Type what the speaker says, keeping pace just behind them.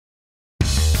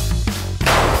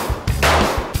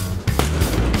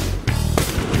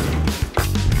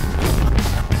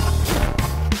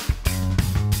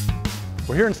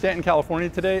here in Stanton, California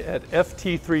today at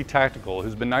FT3 Tactical,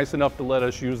 who's been nice enough to let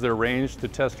us use their range to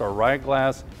test our Riot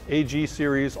Glass AG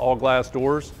series all glass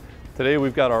doors. Today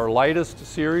we've got our lightest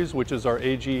series, which is our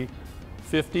AG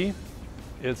 50.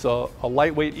 It's a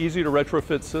lightweight, easy to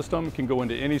retrofit system. It can go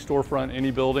into any storefront, any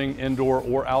building, indoor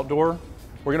or outdoor.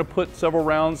 We're going to put several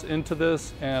rounds into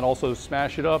this and also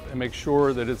smash it up and make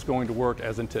sure that it's going to work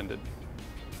as intended.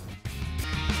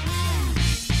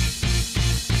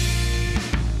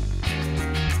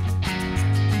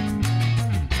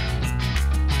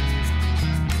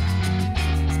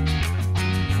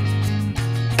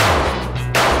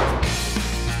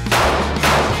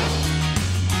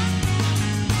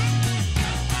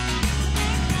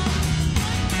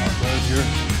 Here.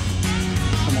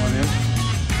 Come on in.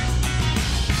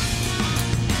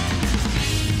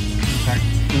 Impact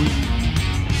points.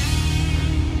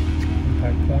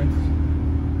 Impact points.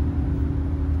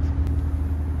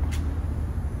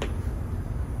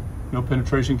 No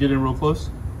penetration. Get in real close.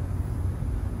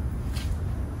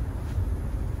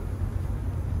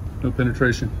 No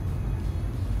penetration.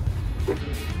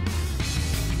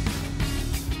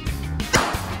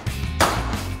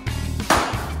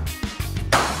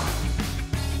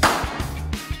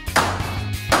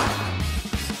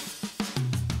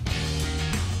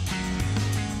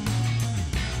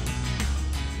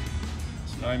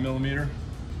 It's 9mm.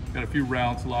 Got a few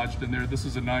rounds lodged in there. This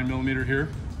is a 9mm here,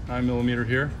 9mm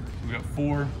here. We've got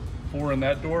four in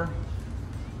that door.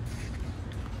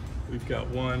 We've got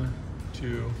 1,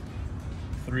 2,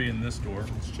 3 in this door.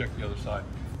 Let's check the other side.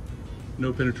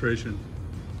 No penetration.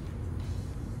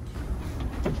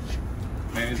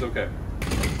 Man, he's okay.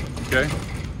 Okay.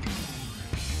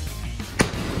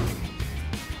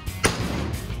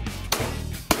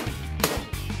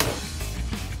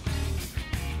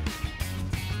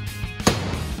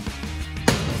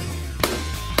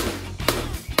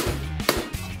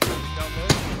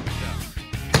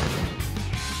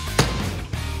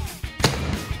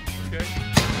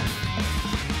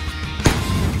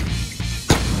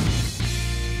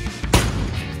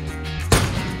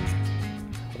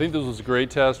 I think this was a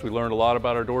great test. We learned a lot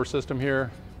about our door system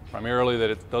here, primarily that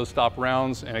it does stop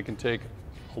rounds and it can take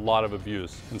a lot of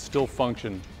abuse and still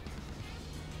function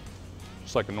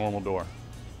just like a normal door.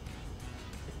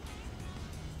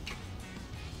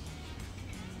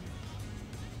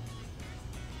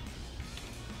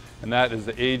 And that is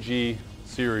the AG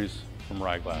series from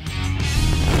Riot Glass.